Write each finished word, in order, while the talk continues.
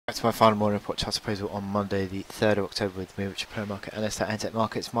That's my final morning report chart appraisal on Monday, the 3rd of October with me, Richard Pro Market Analyst at NZ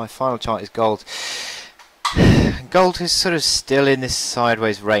Markets. My final chart is gold. Gold is sort of still in this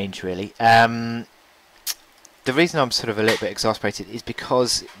sideways range, really. The reason I'm sort of a little bit exasperated is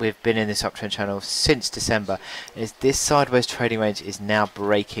because we've been in this uptrend channel since December. Is this sideways trading range is now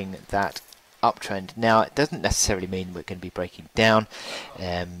breaking that uptrend. Now, it doesn't necessarily mean we're going to be breaking down,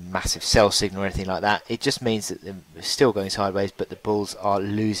 massive sell signal or anything like that. It just means that we're still going sideways, but the bulls are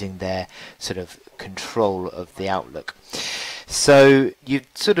losing their sort of control of the outlook. So you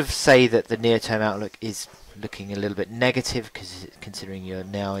sort of say that the near-term outlook is looking a little bit negative, because considering you're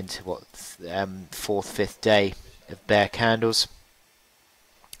now into what, fourth, fifth day of bear candles,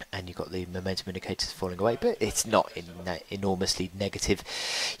 and you've got the momentum indicators falling away, but it's not enormously negative.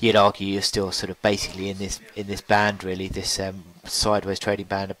 You'd argue you're still sort of basically in this band, really, this sideways trading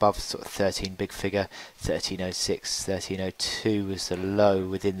band above sort of 13 big figure, 1306, 1302 was the low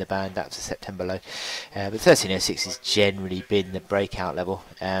within the band. That was a September low, but 1306 has generally been the breakout level.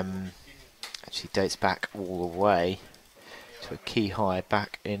 Actually dates back all the way to a key high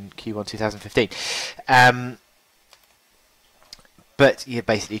back in Q1 2015. But you're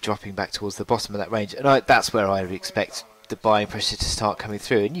basically dropping back towards the bottom of that range, and that's where I would expect the buying pressure to start coming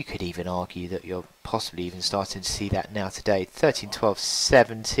through. And you could even argue that you're possibly even starting to see that now today.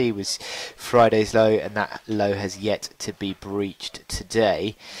 1312.70 was Friday's low, and that low has yet to be breached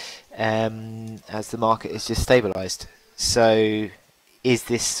today, as the market is just stabilised. So is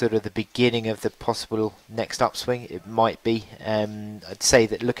this sort of the beginning of the possible next upswing? It might be. I'd say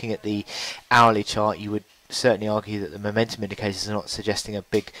that looking at the hourly chart, you would certainly argue that the momentum indicators are not suggesting a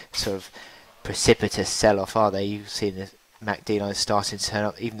big sort of precipitous sell-off, are they? You've seen the MACD line starting to turn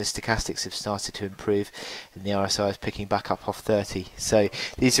up, even the stochastics have started to improve, and the RSI is picking back up off 30. So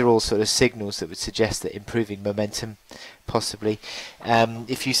these are all sort of signals that would suggest that improving momentum, possibly.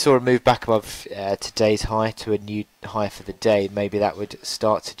 If you saw a move back above today's high to a new high for the day, maybe that would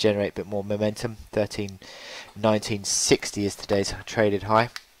start to generate a bit more momentum. 13.1960 is today's traded high.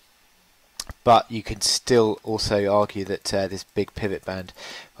 But you can still also argue that this big pivot band,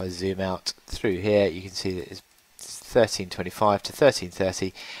 if I zoom out through here, you can see that it's 1325 to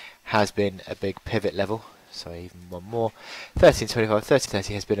 1330 has been a big pivot level. So even one more, 1325,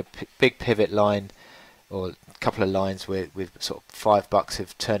 1330 has been a big pivot line, or a couple of lines with sort of $5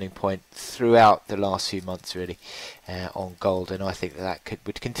 of turning point throughout the last few months, really, on gold. And I think that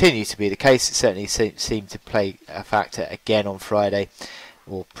would continue to be the case. It certainly seemed to play a factor again on Friday,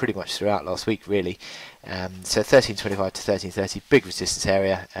 or pretty much throughout last week, really. So 1325 to 1330, big resistance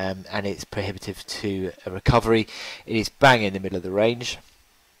area, and it's prohibitive to a recovery. It is bang in the middle of the range,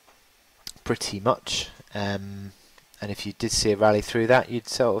 pretty much. And if you did see a rally through that, you'd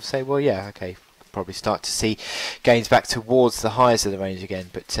sort of say, well, yeah, okay, probably start to see gains back towards the highs of the range again.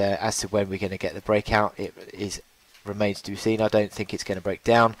 But as to when we're going to get the breakout, it remains to be seen. I don't think it's going to break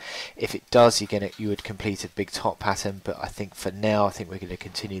down. If it does, you would complete a big top pattern, but I think for now, I think we're going to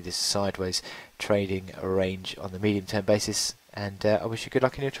continue this sideways trading range on the medium term basis. And I wish you good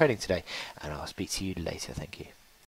luck in your trading today, and I'll speak to you later. Thank you.